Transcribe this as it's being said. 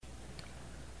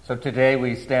So today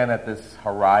we stand at this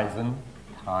horizon,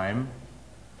 time.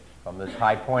 From this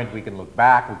high point we can look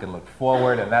back, we can look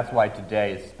forward, and that's why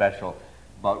today is special.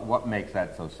 But what makes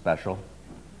that so special?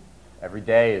 Every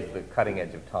day is the cutting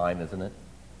edge of time, isn't it?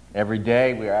 Every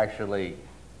day we are actually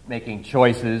making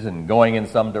choices and going in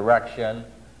some direction.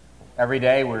 Every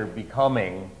day we're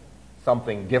becoming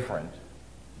something different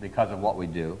because of what we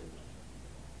do.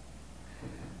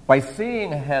 By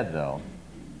seeing ahead, though,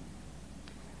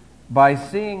 by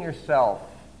seeing yourself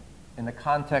in the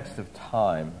context of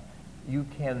time, you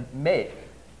can make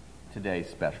today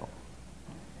special.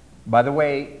 By the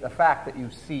way, the fact that you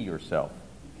see yourself.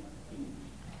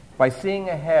 By seeing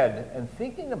ahead and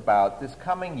thinking about this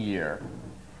coming year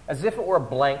as if it were a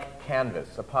blank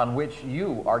canvas upon which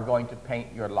you are going to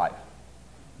paint your life.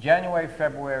 January,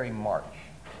 February, March,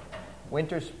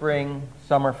 winter, spring,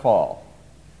 summer, fall.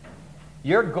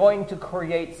 You're going to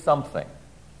create something.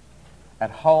 At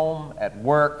home, at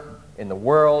work, in the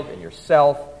world, in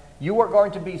yourself, you are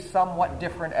going to be somewhat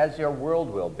different as your world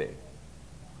will be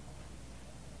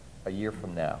a year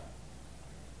from now.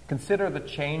 Consider the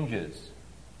changes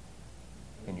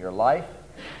in your life,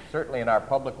 certainly in our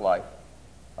public life,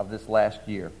 of this last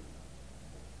year.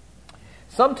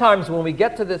 Sometimes when we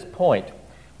get to this point,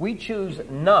 we choose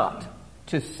not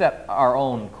to set our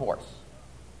own course.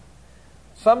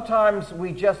 Sometimes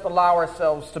we just allow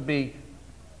ourselves to be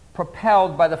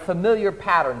propelled by the familiar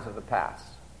patterns of the past.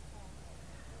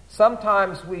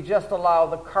 Sometimes we just allow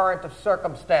the current of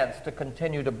circumstance to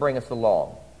continue to bring us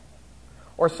along.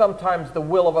 Or sometimes the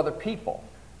will of other people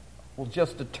will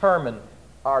just determine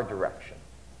our direction.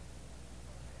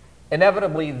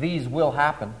 Inevitably, these will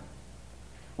happen.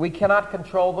 We cannot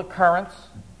control the currents,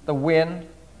 the wind.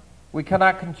 We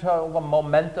cannot control the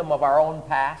momentum of our own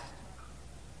past.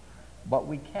 But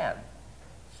we can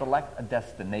select a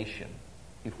destination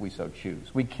if we so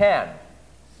choose. We can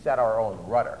set our own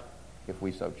rudder if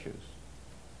we so choose.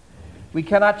 We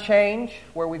cannot change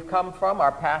where we've come from.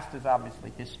 Our past is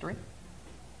obviously history.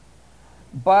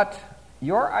 But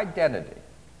your identity,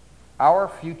 our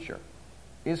future,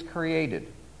 is created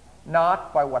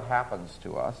not by what happens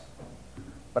to us,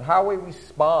 but how we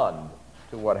respond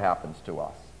to what happens to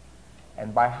us,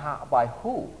 and by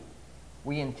who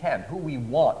we intend, who we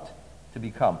want to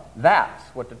become. That's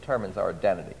what determines our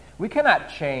identity. We cannot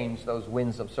change those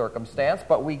winds of circumstance,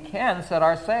 but we can set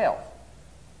our sails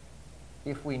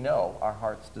if we know our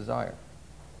heart's desire.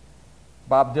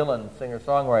 Bob Dylan,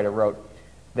 singer-songwriter, wrote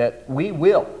that we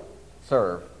will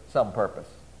serve some purpose.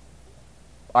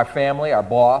 Our family, our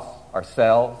boss,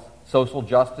 ourselves, social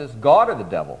justice, God or the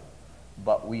devil,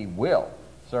 but we will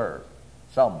serve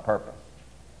some purpose.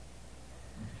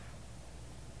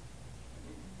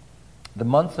 The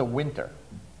months of winter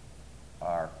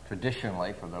are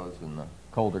traditionally, for those in the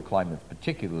colder climates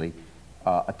particularly,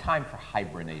 a time for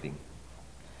hibernating.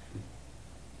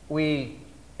 We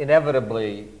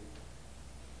inevitably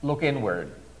look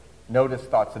inward, notice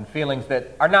thoughts and feelings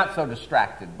that are not so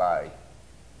distracted by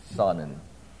sun and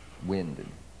wind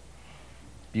and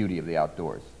beauty of the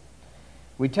outdoors.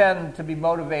 We tend to be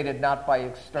motivated not by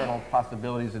external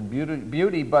possibilities and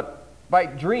beauty, but by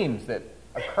dreams that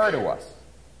occur to us.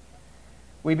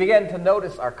 We begin to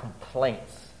notice our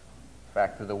complaints. In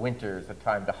fact, the winter is a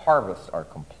time to harvest our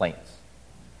complaints.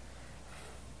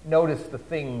 Notice the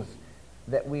things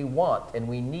that we want and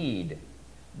we need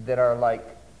that are like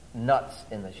nuts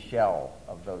in the shell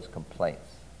of those complaints.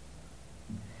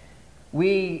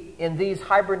 We, in these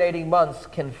hibernating months,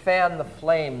 can fan the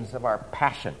flames of our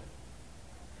passion.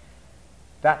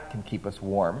 That can keep us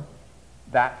warm.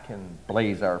 That can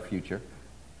blaze our future.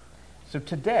 So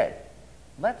today,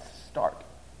 let's start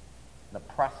the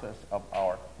process of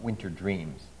our winter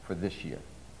dreams for this year.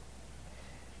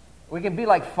 We can be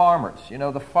like farmers. You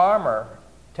know, the farmer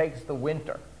takes the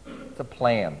winter to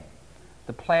plan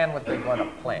what they're going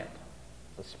to plant.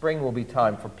 The spring will be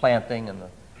time for planting, and the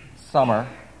summer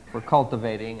for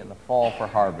cultivating, and the fall for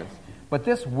harvest. But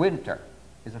this winter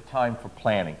is a time for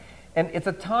planning. And it's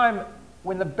a time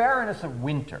when the barrenness of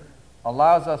winter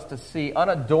allows us to see,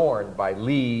 unadorned by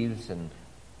leaves and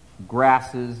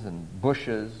grasses and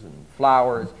bushes and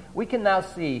flowers, we can now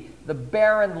see the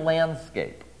barren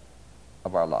landscape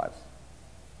of our lives.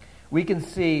 We can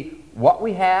see what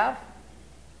we have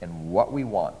and what we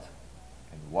want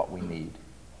and what we need.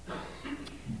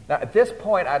 Now, at this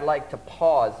point, I'd like to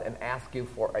pause and ask you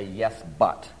for a yes,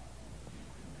 but.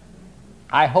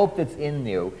 I hope that's in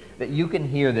you, that you can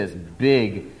hear this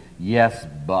big yes,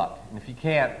 but. And if you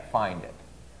can't, find it.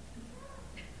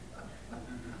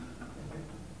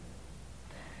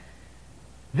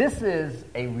 This is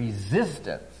a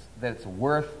resistance that's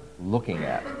worth looking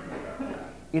at.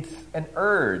 It's an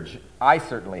urge, I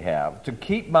certainly have, to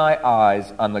keep my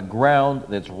eyes on the ground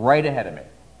that's right ahead of me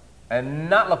and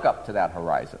not look up to that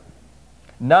horizon,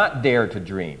 not dare to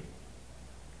dream,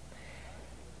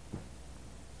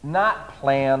 not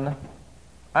plan.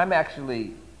 I'm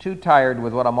actually too tired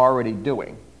with what I'm already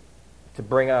doing to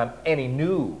bring on any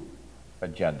new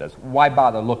agendas. Why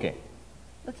bother looking?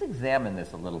 Let's examine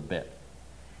this a little bit.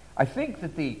 I think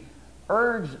that the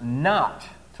urge not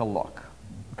to look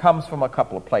comes from a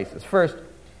couple of places. First,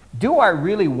 do I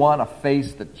really want to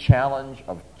face the challenge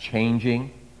of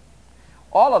changing?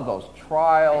 All of those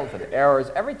trials and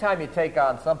errors, every time you take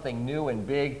on something new and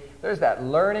big, there's that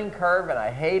learning curve, and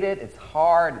I hate it. It's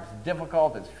hard, it's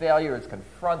difficult, it's failure, it's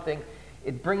confronting.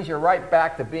 It brings you right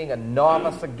back to being a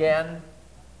novice again.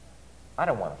 I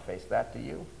don't want to face that, do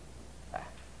you?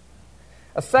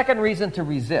 A second reason to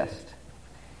resist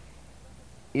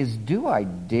is, do I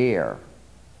dare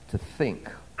to think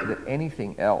that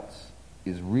anything else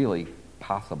is really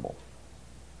possible?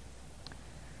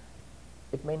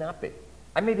 It may not be.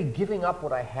 I may be giving up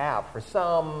what I have for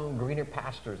some greener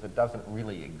pastures that doesn't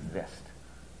really exist.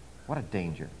 What a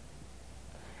danger.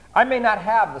 I may not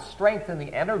have the strength and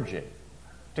the energy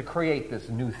to create this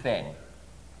new thing.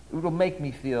 It will make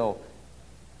me feel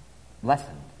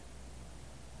lessened.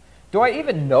 Do I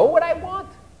even know what I want?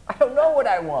 I don't know what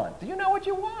I want. Do you know what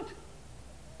you want?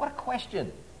 What a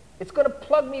question. It's going to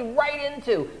plug me right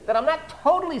into that I'm not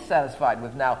totally satisfied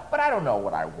with now, but I don't know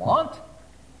what I want.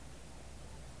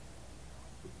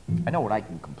 I know what I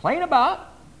can complain about.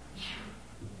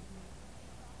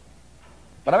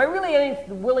 But am I really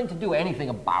willing to do anything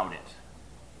about it?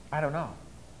 I don't know.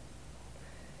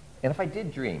 And if I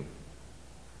did dream,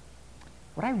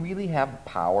 would I really have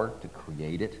power to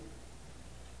create it?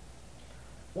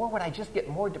 Or would I just get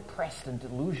more depressed and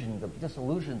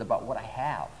disillusioned about what I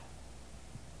have?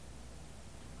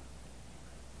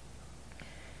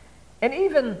 And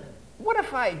even, what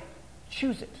if I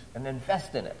choose it and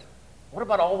invest in it? What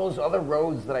about all those other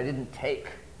roads that I didn't take,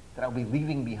 that I'll be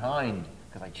leaving behind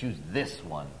because I choose this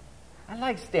one? I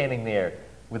like standing there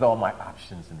with all my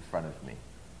options in front of me.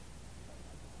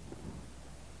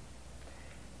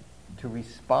 To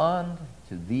respond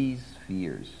to these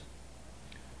fears,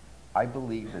 I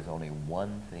believe there's only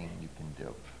one thing you can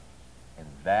do, and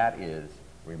that is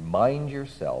remind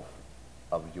yourself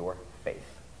of your faith.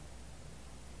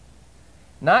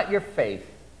 Not your faith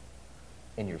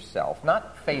in yourself,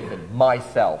 not faith in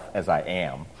myself as I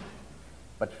am,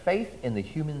 but faith in the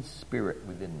human spirit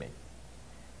within me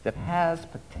that has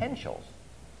potentials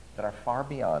that are far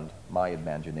beyond my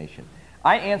imagination.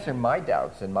 I answer my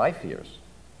doubts and my fears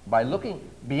by looking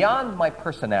beyond my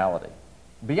personality,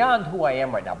 beyond who I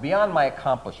am right now, beyond my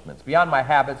accomplishments, beyond my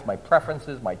habits, my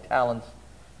preferences, my talents,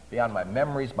 beyond my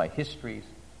memories, my histories,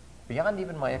 beyond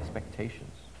even my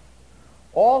expectations.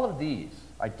 All of these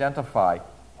identify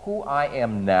who I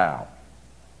am now.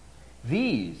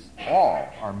 These all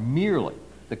are merely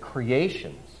the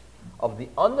creations of the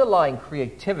underlying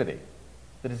creativity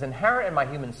that is inherent in my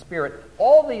human spirit.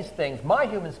 All these things my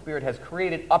human spirit has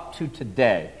created up to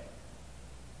today.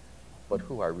 But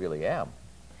who I really am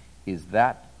is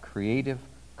that creative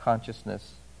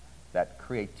consciousness, that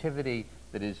creativity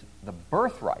that is the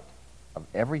birthright of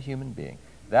every human being.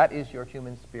 That is your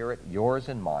human spirit, yours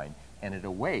and mine, and it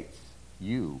awaits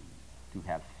you to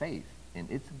have faith in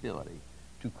its ability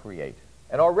to create.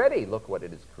 And already, look what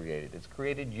it has created. It's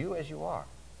created you as you are.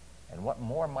 And what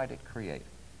more might it create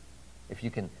if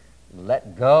you can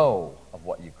let go of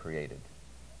what you created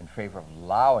in favor of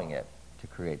allowing it to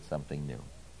create something new?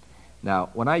 Now,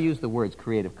 when I use the words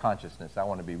creative consciousness, I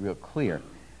want to be real clear.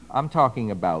 I'm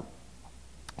talking about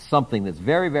something that's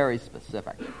very, very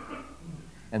specific.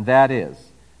 And that is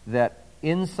that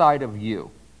inside of you,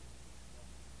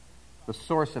 the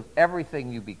source of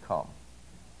everything you become,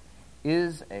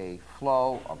 is a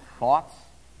flow of thoughts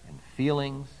and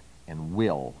feelings and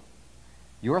will.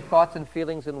 Your thoughts and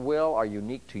feelings and will are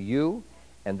unique to you,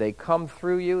 and they come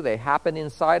through you, they happen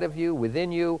inside of you,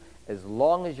 within you, as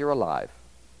long as you're alive.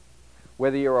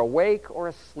 Whether you're awake or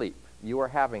asleep, you are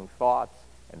having thoughts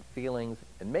and feelings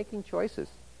and making choices.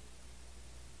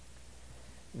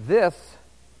 This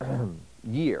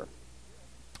year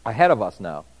ahead of us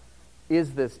now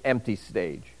is this empty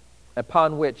stage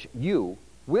upon which you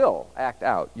will act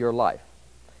out your life.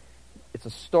 It's a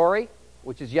story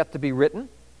which is yet to be written.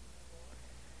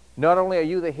 Not only are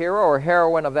you the hero or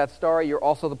heroine of that story, you're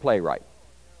also the playwright.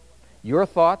 Your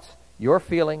thoughts, your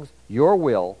feelings, your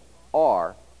will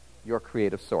are your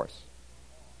creative source.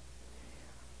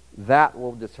 That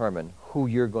will determine who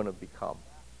you're going to become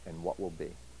and what will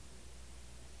be.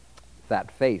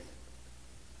 That faith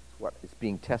is what is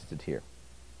being tested here.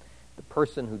 The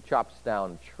person who chops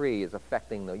down a tree is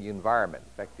affecting the environment,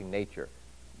 affecting nature.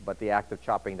 But the act of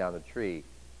chopping down the tree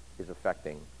is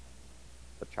affecting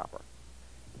the chopper.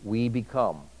 We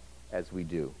become as we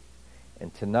do.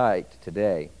 And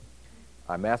today,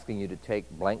 I'm asking you to take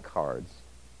blank cards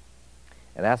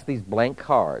and ask these blank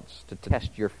cards to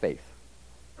test your faith.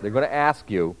 They're going to ask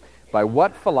you, by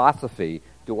what philosophy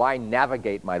do I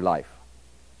navigate my life?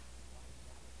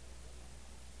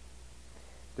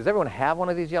 Does everyone have one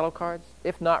of these yellow cards?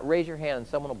 If not, raise your hand and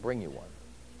someone will bring you one.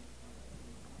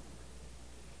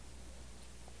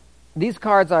 These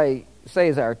cards, I say,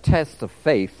 is our test of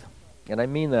faith, and I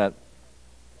mean that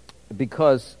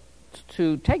because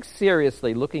to take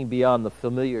seriously looking beyond the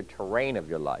familiar terrain of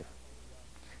your life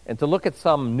and to look at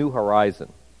some new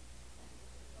horizon,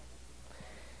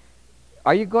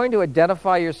 are you going to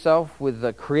identify yourself with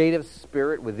the creative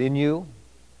spirit within you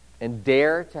and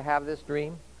dare to have this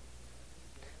dream?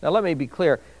 Now, let me be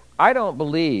clear. I don't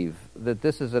believe that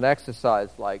this is an exercise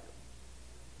like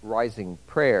rising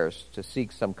prayers to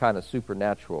seek some kind of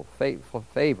supernatural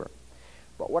favor.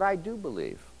 But what I do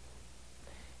believe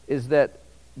is that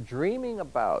dreaming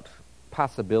about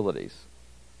possibilities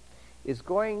is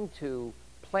going to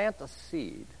plant a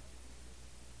seed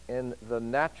in the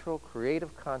natural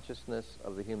creative consciousness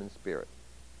of the human spirit.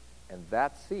 And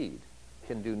that seed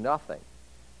can do nothing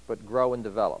but grow and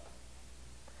develop.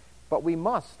 But we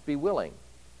must be willing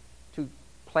to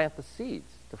plant the seeds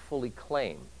to fully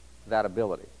claim that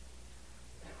ability.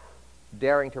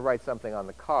 Daring to write something on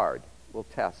the card will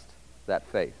test that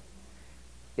faith.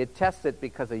 It tests it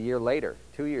because a year later,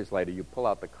 2 years later, you pull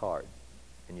out the card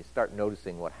and you start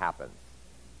noticing what happens.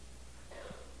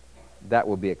 That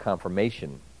will be a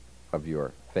confirmation of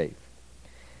your faith.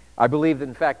 I believe,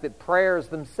 in fact, that prayers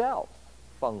themselves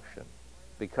function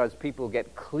because people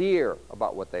get clear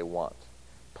about what they want,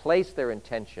 place their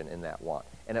intention in that want,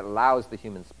 and it allows the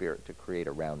human spirit to create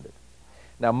around it.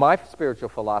 Now, my spiritual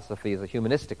philosophy is a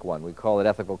humanistic one. We call it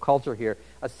ethical culture here.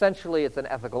 Essentially, it's an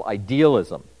ethical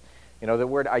idealism. You know, the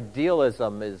word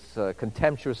idealism is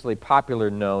contemptuously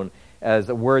popular known as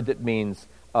a word that means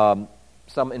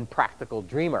some impractical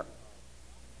dreamer.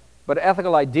 But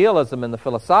ethical idealism in the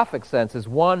philosophic sense is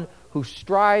one who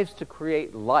strives to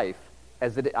create life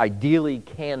as it ideally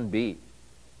can be.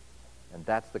 And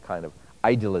that's the kind of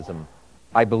idealism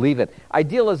I believe in.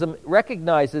 Idealism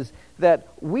recognizes that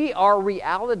we are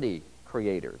reality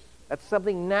creators. That's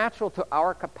something natural to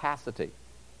our capacity.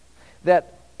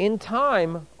 That in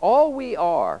time, all we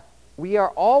are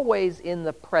always in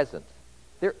the present.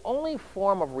 The only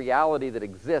form of reality that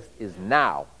exists is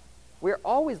now. We're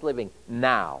always living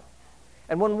now.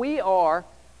 And when we are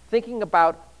thinking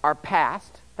about our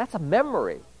past, that's a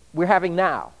memory we're having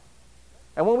now.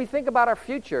 And when we think about our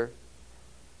future,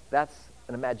 that's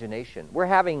an imagination we're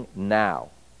having now.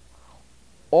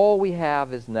 All we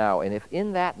have is now. And if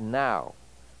in that now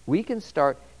we can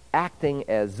start acting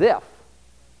as if,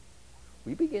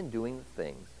 we begin doing the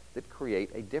things that create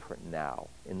a different now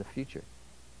in the future.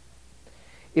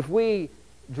 If we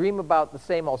dream about the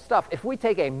same old stuff, if we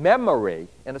take a memory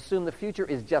and assume the future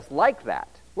is just like that,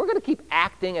 we're going to keep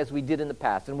acting as we did in the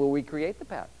past, and we'll recreate the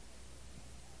past.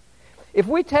 If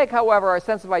we take, however, our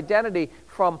sense of identity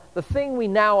from the thing we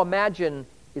now imagine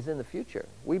is in the future,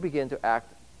 we begin to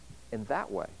act in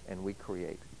that way, and we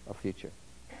create a future.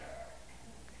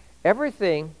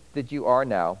 Everything that you are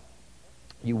now,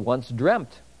 you once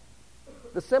dreamt.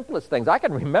 The simplest things. I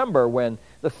can remember when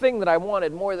the thing that I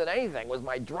wanted more than anything was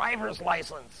my driver's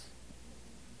license,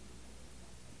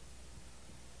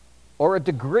 or a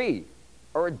degree,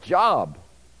 or a job,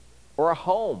 or a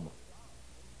home,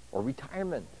 or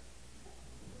retirement,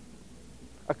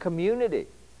 a community.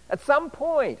 At some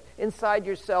point inside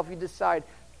yourself, you decide,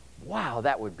 wow,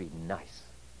 that would be nice.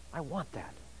 I want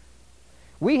that.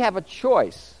 We have a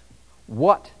choice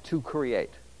what to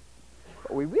create.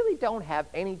 But we really don't have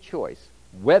any choice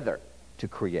whether to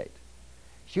create.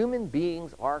 Human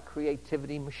beings are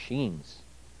creativity machines.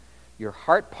 Your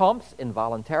heart pumps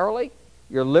involuntarily,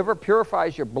 your liver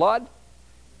purifies your blood,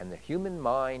 and the human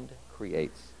mind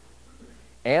creates.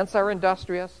 Ants are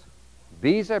industrious,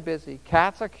 bees are busy,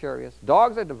 cats are curious,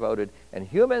 dogs are devoted, and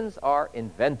humans are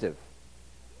inventive.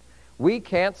 We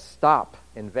can't stop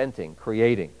inventing,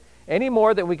 creating, any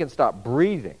more than we can stop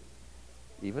breathing.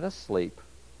 Even asleep,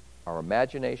 our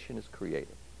imagination is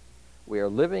creative. We are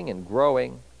living and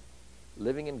growing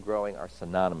are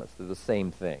synonymous. They're the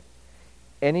same thing.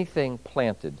 Anything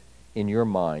planted in your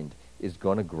mind is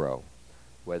going to grow,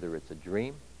 whether it's a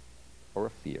dream or a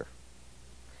fear.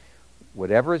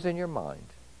 Whatever is in your mind,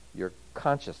 your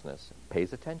consciousness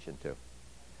pays attention to,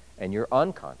 and your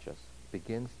unconscious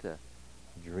begins to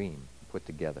dream, put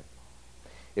together.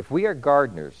 If we are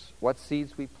gardeners, what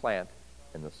seeds we plant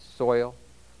in the soil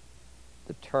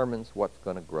determines what's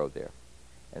going to grow there.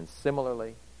 And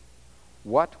similarly,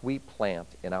 what we plant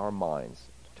in our minds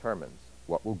determines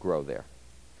what will grow there.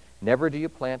 Never do you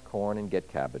plant corn and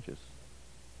get cabbages.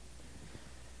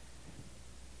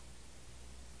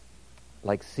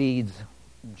 Like seeds,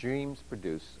 dreams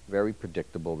produce very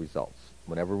predictable results.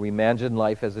 Whenever we imagine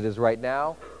life as it is right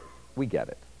now, we get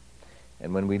it.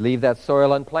 And when we leave that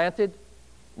soil unplanted,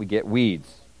 we get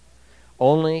weeds.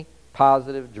 Only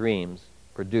positive dreams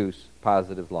produce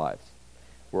positive lives.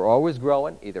 We're always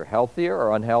growing, either healthier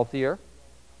or unhealthier,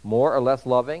 more or less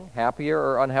loving, happier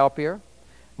or unhappier,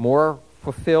 more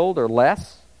fulfilled or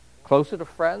less, closer to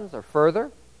friends or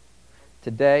further.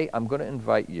 Today, I'm going to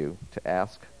invite you to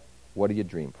ask, what do you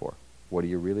dream for? What do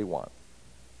you really want?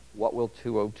 What will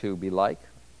 202 be like?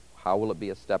 How will it be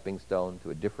a stepping stone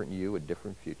to a different you, a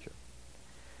different future?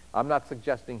 I'm not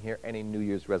suggesting here any New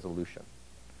Year's resolution.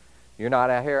 You're not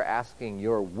here asking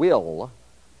your will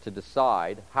to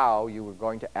decide how you are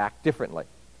going to act differently.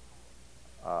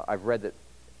 I've read that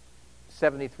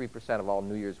 73% of all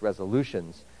New Year's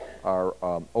resolutions are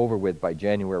over with by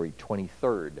January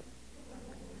 23rd,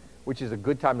 which is a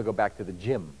good time to go back to the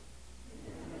gym.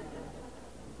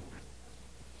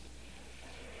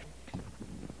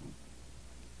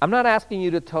 I'm not asking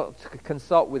you to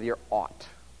consult with your ought.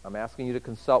 I'm asking you to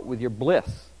consult with your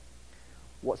bliss.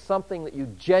 What's something that you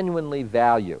genuinely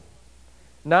value?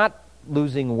 Not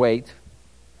losing weight,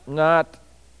 not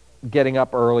getting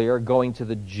up earlier, going to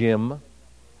the gym,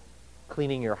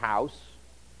 cleaning your house.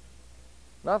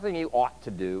 Nothing you ought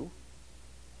to do,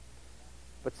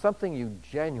 but something you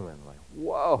genuinely,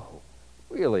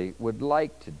 really would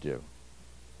like to do.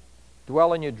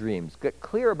 Dwell on your dreams. Get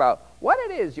clear about what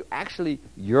it is you actually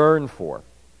yearn for,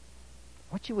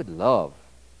 what you would love,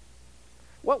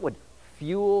 what would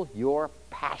fuel your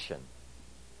passion.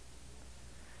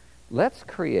 Let's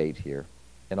create here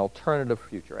an alternative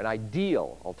future, an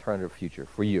ideal alternative future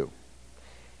for you.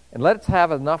 And let's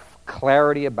have enough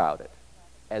clarity about it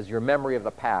as your memory of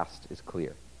the past is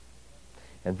clear.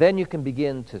 And then you can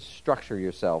begin to structure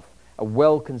yourself a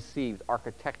well-conceived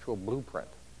architectural blueprint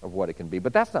of what it can be.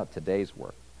 But that's not today's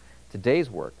work. Today's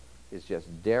work is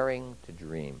just daring to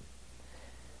dream.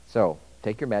 So,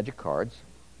 take your magic cards.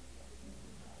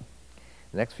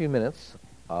 The next few minutes,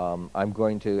 I'm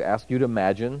going to ask you to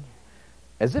imagine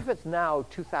as if it's now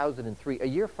 2003, a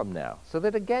year from now, so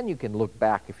that again you can look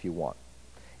back if you want.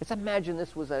 Let's imagine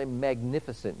this was a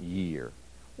magnificent year.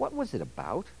 What was it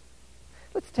about?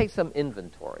 Let's take some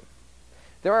inventory.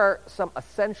 There are some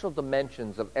essential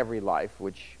dimensions of every life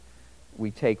which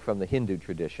we take from the Hindu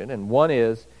tradition, and one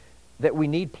is that we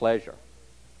need pleasure.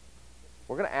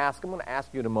 I'm going to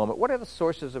ask you in a moment, what are the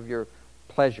sources of your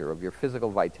pleasure, of your physical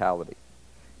vitality?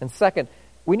 And second,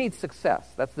 we need success.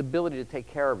 That's the ability to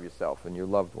take care of yourself and your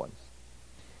loved ones.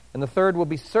 And the third will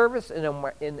be service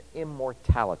in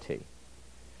immortality.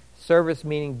 Service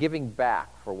meaning giving back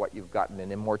for what you've gotten,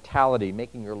 and immortality,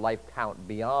 making your life count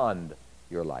beyond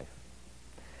your life.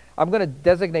 I'm going to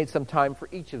designate some time for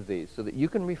each of these so that you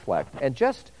can reflect and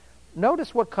just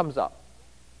notice what comes up.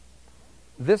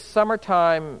 This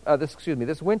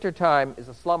winter time is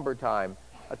a slumber time,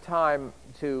 a time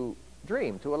to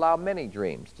dream, to allow many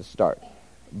dreams to start.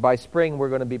 By spring, we're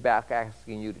going to be back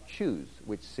asking you to choose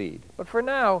which seed. But for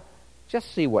now,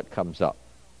 just see what comes up.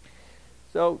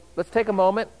 So let's take a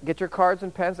moment, get your cards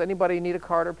and pens. Anybody need a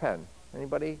card or pen?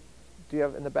 Anybody? Do you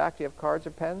have in the back, do you have cards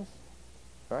or pens?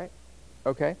 All right?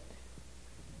 Okay.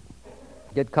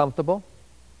 Get comfortable.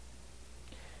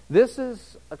 This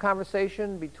is a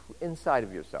conversation inside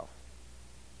of yourself.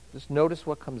 Just notice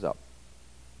what comes up.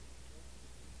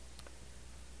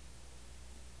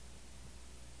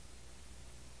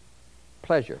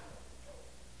 Pleasure.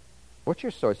 What's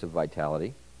your source of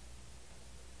vitality?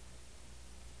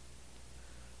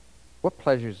 What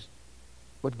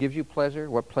gives you pleasure?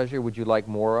 What pleasure would you like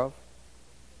more of?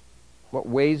 What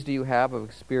ways do you have of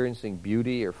experiencing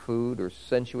beauty or food or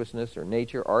sensuousness or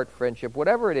nature, art, friendship,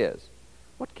 whatever it is?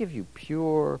 What gives you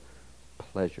pure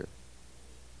pleasure?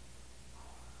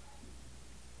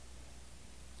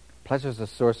 Pleasure is the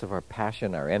source of our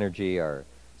passion, our energy, our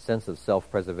sense of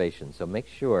self-preservation. So make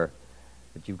sure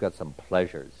that you've got some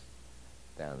pleasures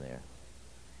down there.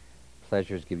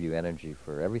 Pleasures give you energy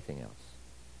for everything else.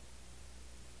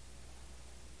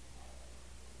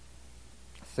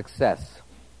 Success.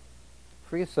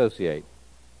 Free associate.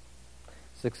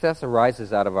 Success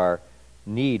arises out of our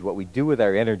need. What we do with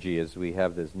our energy is we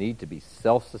have this need to be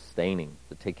self-sustaining,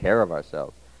 to take care of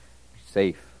ourselves, be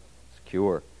safe,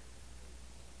 secure,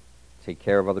 take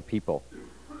care of other people.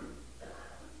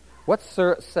 What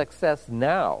success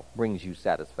now brings you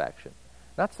satisfaction?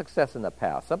 Not success in the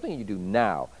past, something you do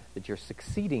now that you're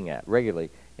succeeding at regularly,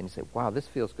 and you say, wow, this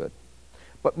feels good.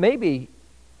 But maybe,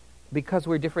 because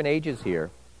we're different ages here,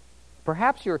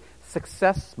 perhaps your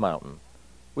success mountain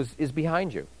is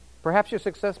behind you. Perhaps your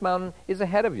success mountain is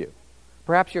ahead of you.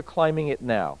 Perhaps you're climbing it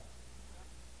now.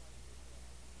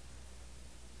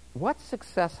 What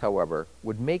success, however,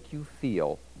 would make you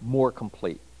feel more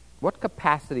complete? What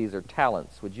capacities or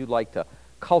talents would you like to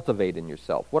cultivate in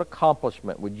yourself? What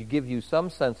accomplishment would you give you some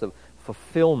sense of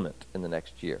fulfillment in the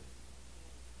next year?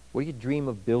 What do you dream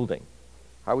of building?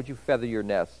 How would you feather your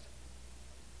nest?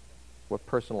 What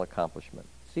personal accomplishment?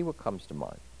 See what comes to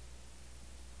mind.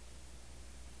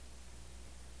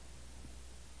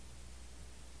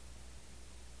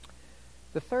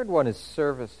 The third one is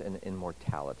service and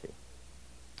immortality.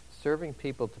 Serving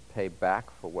people to pay back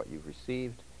for what you've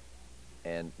received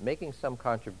and making some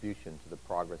contribution to the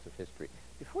progress of history.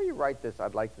 Before you write this,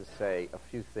 I'd like to say a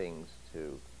few things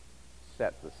to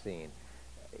set the scene.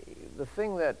 The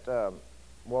thing that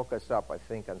woke us up, I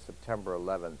think, on September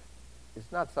 11th is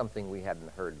not something we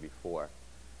hadn't heard before,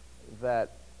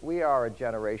 that we are a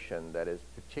generation that is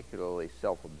particularly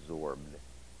self-absorbed,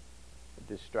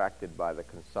 distracted by the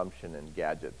consumption and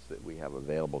gadgets that we have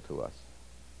available to us,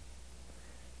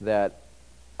 that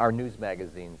our news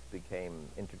magazines became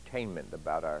entertainment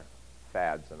about our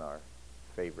fads and our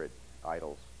favorite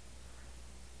idols.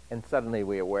 And suddenly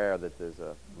we're aware that there's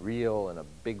a real and a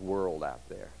big world out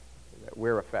there that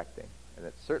we're affecting, and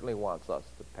it certainly wants us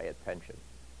to pay attention.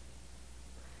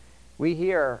 We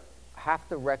here have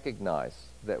to recognize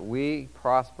that we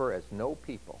prosper as no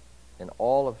people in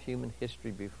all of human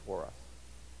history before us,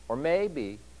 or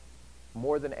maybe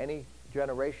more than any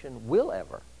generation will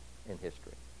ever in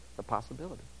history. It's a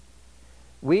possibility.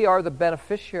 We are the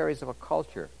beneficiaries of a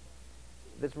culture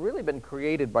that's really been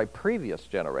created by previous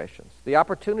generations. The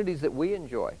opportunities that we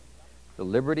enjoy, the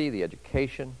liberty, the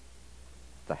education,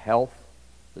 the health,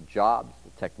 the jobs,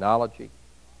 the technology,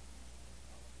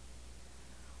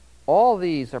 all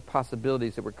these are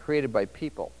possibilities that were created by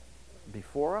people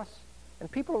before us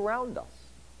and people around us.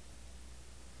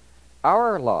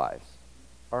 Our lives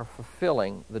are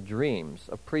fulfilling the dreams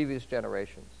of previous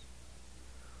generations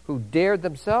who dared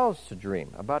themselves to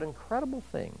dream about incredible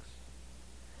things.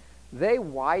 They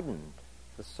widened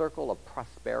the circle of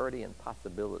prosperity and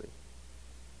possibility.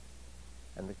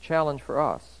 And the challenge for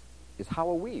us is, how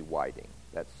are we widening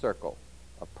that circle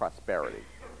of prosperity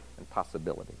and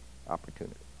possibility,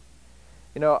 opportunity?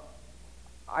 You know,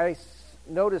 I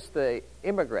notice the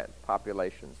immigrant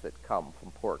populations that come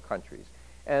from poor countries,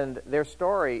 and their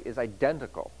story is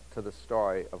identical to the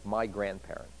story of my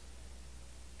grandparents.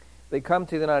 They come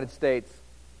to the United States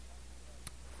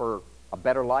for a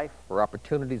better life, for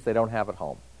opportunities they don't have at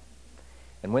home.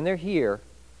 And when they're here,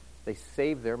 they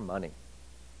save their money,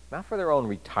 not for their own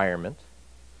retirement,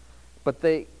 but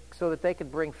so that they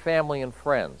could bring family and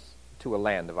friends to a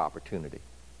land of opportunity.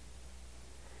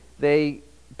 They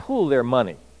pool their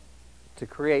money to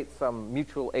create some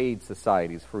mutual aid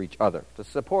societies for each other, to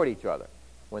support each other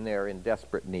when they're in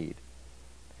desperate need.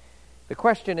 The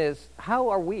question is, how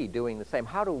are we doing the same?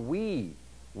 How do we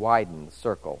widen the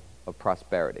circle of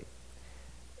prosperity?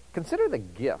 Consider the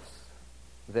gifts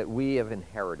that we have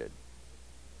inherited.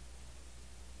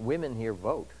 Women here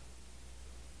vote.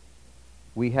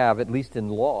 We have, at least in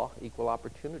law, equal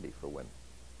opportunity for women.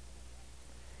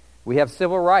 We have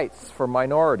civil rights for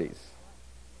minorities,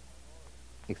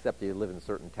 except you live in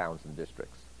certain towns and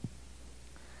districts.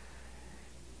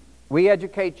 We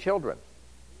educate children.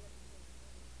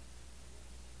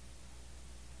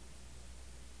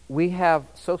 We have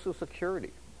Social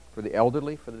Security for the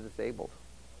elderly, for the disabled.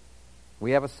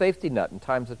 We have a safety net in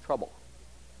times of trouble.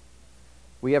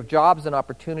 We have jobs and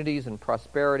opportunities and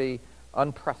prosperity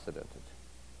unprecedented.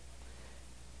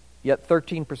 Yet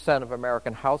 13% of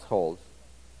American households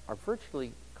are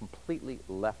virtually completely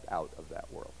left out of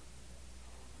that world.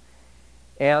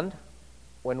 And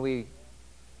when we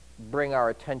bring our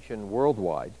attention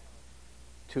worldwide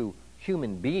to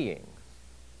human beings,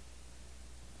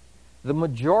 the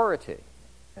majority,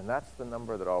 and that's the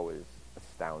number that always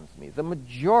astounds me, the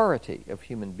majority of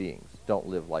human beings don't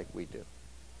live like we do.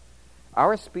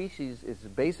 Our species is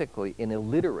basically an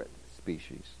illiterate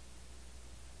species.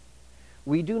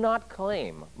 We do not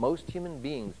claim, most human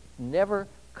beings never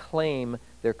claim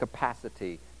their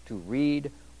capacity to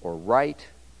read or write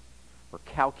or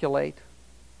calculate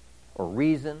or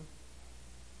reason.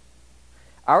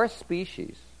 Our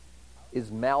species is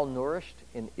malnourished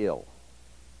and ill.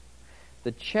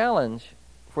 The challenge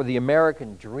for the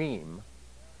American dream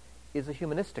is a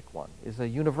humanistic one, is a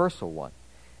universal one.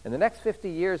 In the next 50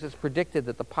 years, it's predicted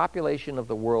that the population of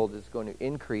the world is going to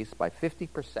increase by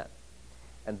 50%.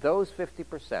 And those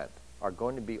 50% are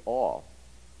going to be all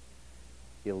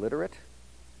illiterate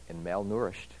and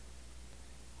malnourished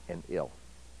and ill.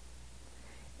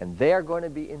 And they are going to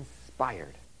be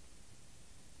inspired.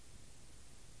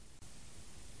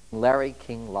 Larry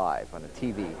King Live on a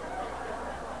TV.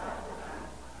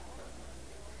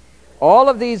 All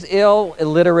of these ill,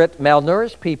 illiterate,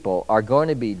 malnourished people are going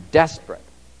to be desperate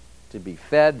to be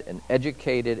fed and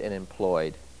educated and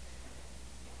employed.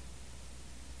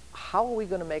 How are we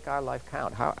going to make our life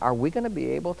count? How are we going to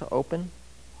be able to open?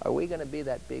 Are we going to be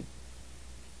that big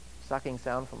sucking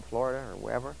sound from Florida or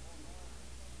wherever?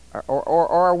 Or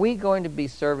are we going to be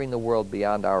serving the world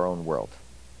beyond our own world?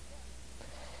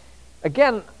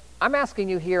 Again, I'm asking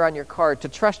you here on your card to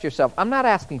trust yourself. I'm not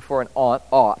asking for an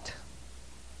ought.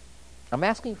 I'm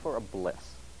asking for a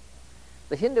bliss.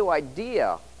 The Hindu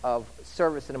idea of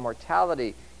service and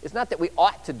immortality is not that we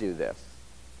ought to do this.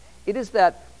 It is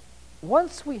that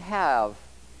once we have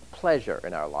pleasure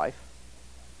in our life,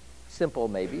 simple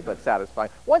maybe, but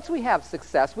satisfying, once we have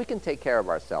success, we can take care of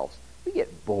ourselves. We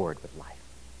get bored with life.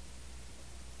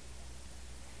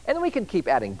 And then we can keep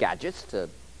adding gadgets to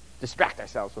distract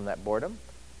ourselves from that boredom.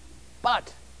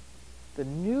 But the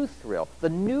new thrill, the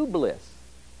new bliss,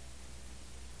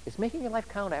 is making your life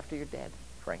count after you're dead,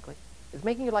 frankly. It's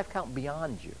making your life count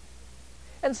beyond you.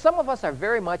 And some of us are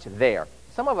very much there.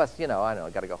 Some of us, I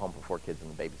got to go home for 4 kids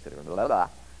and the babysitter and blah, blah, blah.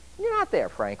 You're not there,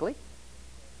 frankly.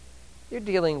 You're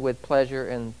dealing with pleasure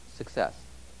and success.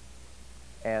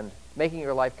 And making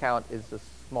your life count is the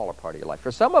smaller part of your life.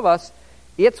 For some of us,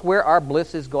 it's where our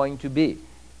bliss is going to be.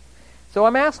 So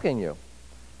I'm asking you,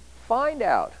 find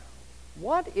out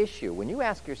what issue, when you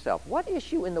ask yourself, what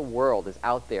issue in the world is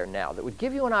out there now that would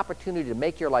give you an opportunity to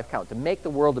make your life count, to make the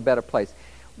world a better place?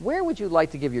 Where would you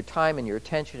like to give your time and your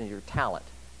attention and your talent?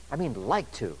 I mean,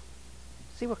 like to.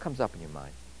 See what comes up in your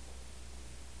mind.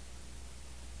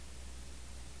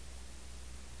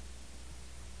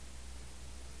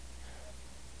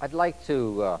 I'd like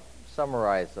to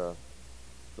summarize the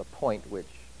point which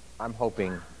I'm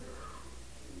hoping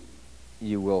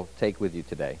you will take with you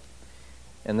today.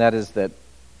 And that is that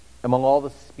among all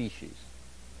the species,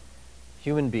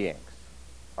 human beings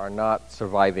are not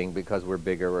surviving because we're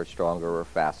bigger or stronger or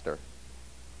faster.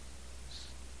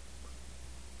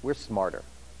 We're smarter.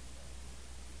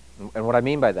 And what I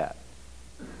mean by that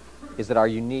is that our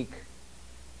unique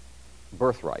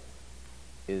birthright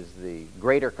is the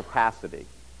greater capacity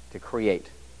to create.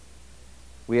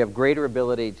 We have greater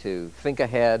ability to think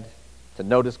ahead, to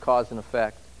notice cause and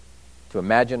effect, to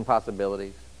imagine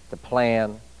possibilities, to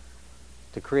plan,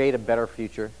 to create a better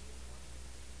future.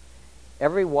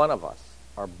 Every one of us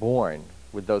are born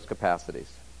with those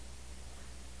capacities,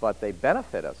 but they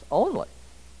benefit us only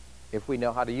if we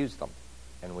know how to use them.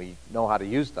 And we know how to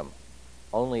use them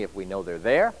only if we know they're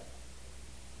there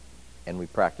and we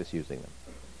practice using them.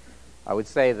 I would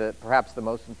say that perhaps the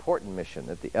most important mission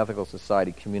that the Ethical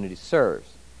Society community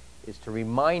serves is to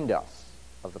remind us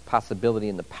of the possibility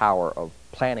and the power of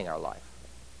planning our life.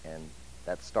 And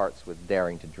that starts with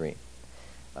daring to dream.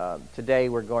 Today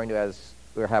we're going to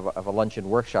have a luncheon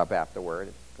workshop afterward.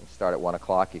 It's going to start at 1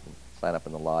 o'clock. You can sign up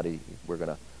in the lobby. We're going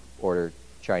to order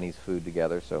Chinese food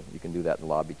together, so you can do that in the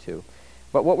lobby too.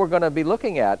 But what we're going to be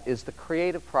looking at is the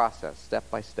creative process, step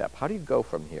by step. How do you go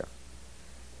from here?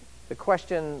 The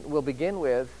question we'll begin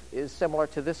with is similar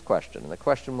to this question. And the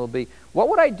question will be, what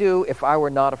would I do if I were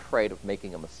not afraid of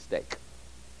making a mistake?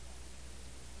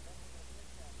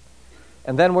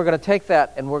 And then we're going to take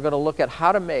that and we're going to look at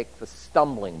how to make the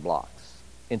stumbling blocks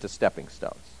into stepping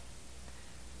stones.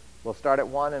 We'll start at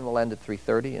 1 and we'll end at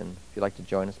 3:30, and if you'd like to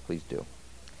join us, please do.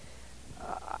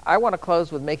 I want to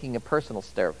close with making a personal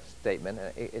statement.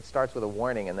 It starts with a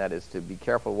warning, and that is to be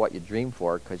careful what you dream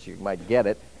for, because you might get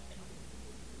it.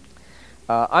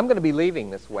 I'm going to be leaving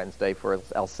this Wednesday for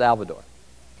El Salvador.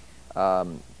 A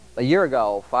year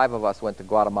ago, 5 of us went to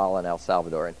Guatemala and El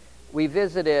Salvador, and we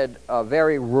visited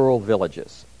very rural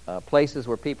villages, places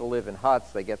where people live in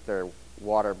huts. They get their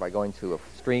water by going to a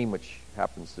stream, which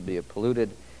happens to be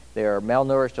polluted. They're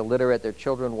malnourished, illiterate. Their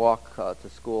children walk to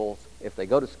schools, if they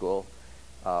go to school,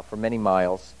 for many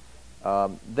miles.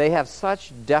 They have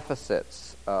such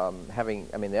deficits.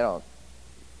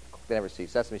 They never see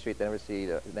Sesame Street. They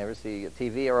never see a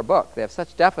TV or a book. They have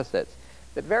such deficits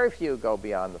that very few go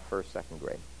beyond the first, second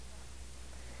grade.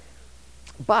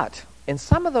 But in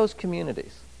some of those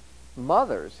communities,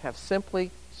 mothers have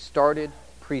simply started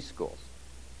preschools.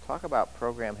 Talk about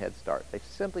program Head Start. They've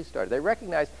simply started. They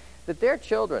recognize that their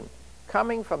children,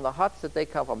 coming from the huts that they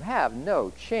come from, have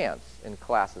no chance in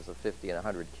classes of 50 and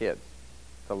 100 kids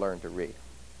to learn to read.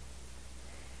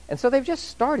 And so they've just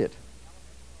started.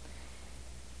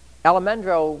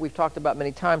 Almendro, we've talked about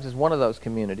many times, is one of those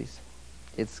communities.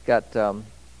 It's got a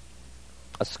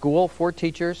school, 4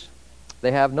 teachers.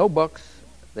 They have no books.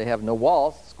 They have no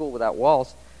walls, school without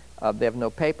walls. They have no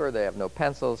paper. They have no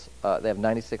pencils. They have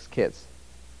 96 kids.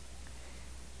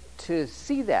 To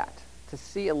see that, to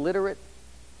see illiterate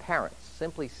parents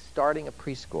simply starting a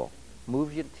preschool,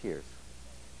 moves you to tears.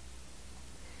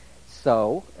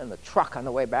 So, in the truck on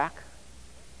the way back,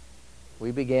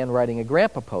 we began writing a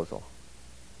grant proposal.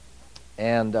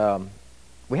 And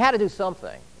we had to do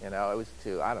something. It was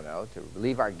to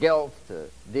relieve our guilt, to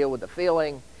deal with the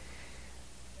feeling.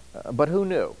 But who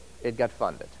knew? It got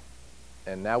funded.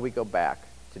 And now we go back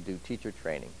to do teacher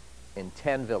training in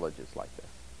 10 villages like this.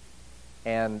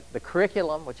 And the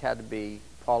curriculum, which had to be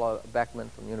Paula Beckman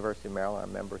from the University of Maryland,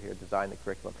 a member here, designed the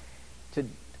curriculum. To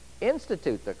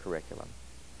institute the curriculum,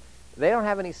 they don't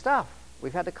have any stuff.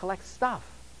 We've had to collect stuff.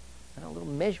 Little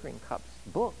measuring cups,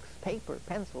 books, paper,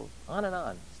 pencils, on and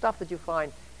on. Stuff that you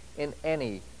find in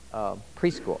any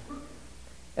preschool.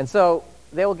 And so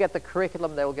they will get the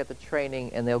curriculum, they will get the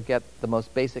training, and they'll get the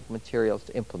most basic materials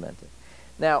to implement it.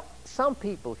 Now, some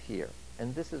people here,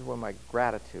 and this is where my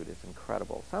gratitude is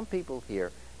incredible, some people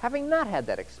here, having not had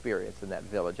that experience in that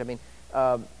village,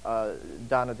 Donna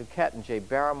Duquette and Jay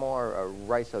Barrymore,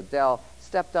 Rice O'Dell,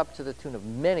 stepped up to the tune of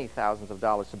many thousands of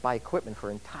dollars to buy equipment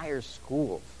for entire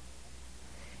schools.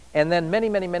 And then many,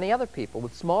 many, many other people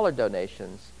with smaller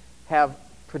donations have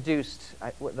produced,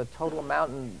 the total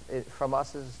amount from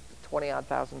us is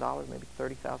 $20,000 odd, maybe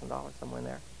 $30,000, somewhere in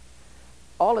there.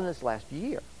 All in this last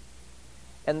year.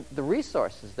 And the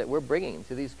resources that we're bringing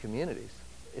to these communities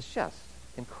is just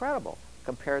incredible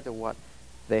compared to what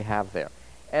they have there.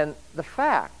 And the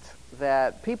fact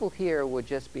that people here would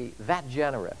just be that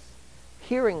generous,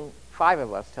 hearing 5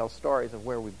 of us tell stories of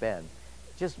where we've been,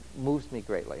 just moves me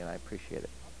greatly, and I appreciate it.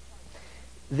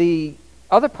 The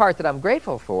other part that I'm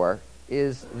grateful for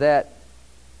is that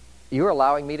you're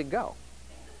allowing me to go.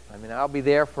 I'll be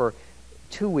there for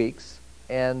 2 weeks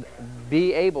and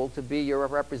be able to be your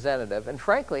representative and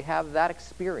frankly have that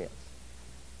experience.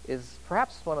 Is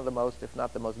perhaps one of the most, if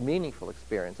not the most meaningful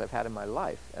experience I've had in my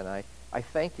life. And I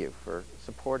thank you for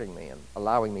supporting me and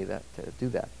allowing me to do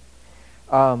that.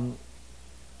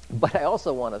 But I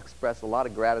also want to express a lot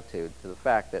of gratitude to the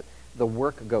fact that the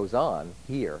work goes on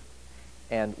here.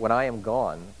 And when I am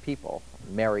gone, people,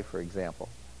 Mary, for example,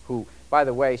 who, by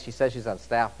the way, she says she's on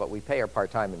staff, but we pay her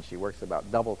part-time and she works about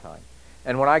double time.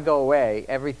 And when I go away,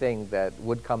 everything that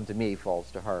would come to me falls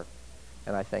to her.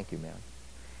 And I thank you, Mary.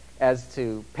 As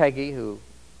to Peggy, who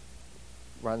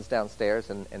runs downstairs,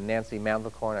 and Nancy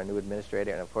Mandelkorn, our new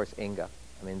administrator, and of course Inga.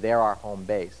 They're our home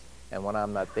base. And when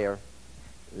I'm not there,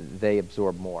 they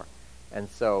absorb more. And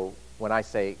so when I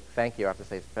say thank you, I have to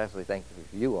say especially thank you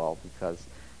for you all, because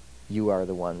you are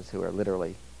the ones who are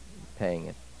literally paying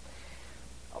it.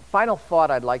 A final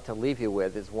thought I'd like to leave you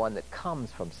with is one that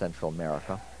comes from Central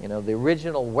America. The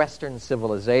original Western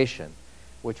civilization,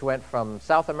 which went from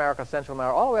South America, Central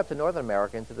America, all the way up to Northern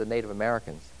America into the Native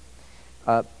Americans.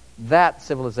 That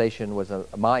civilization was a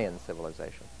Mayan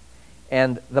civilization.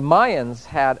 And the Mayans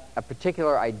had a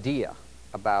particular idea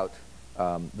about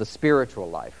the spiritual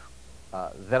life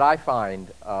that I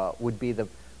find would be the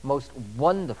most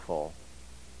wonderful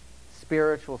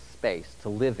spiritual space to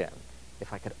live in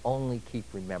if I could only keep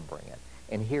remembering it.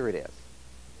 And here it is.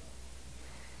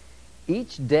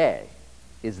 Each day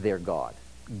is their God.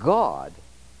 God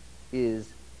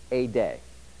is a day.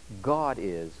 God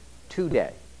is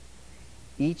today.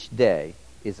 Each day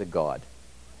is a God.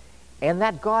 And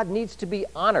that God needs to be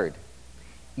honored.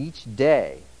 Each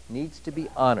day needs to be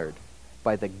honored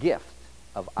by the gift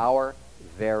of our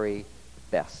very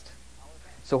best.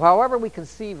 So however we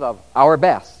conceive of our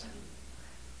best,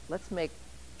 let's make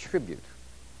tribute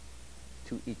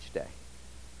to each day.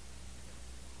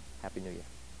 Happy New Year.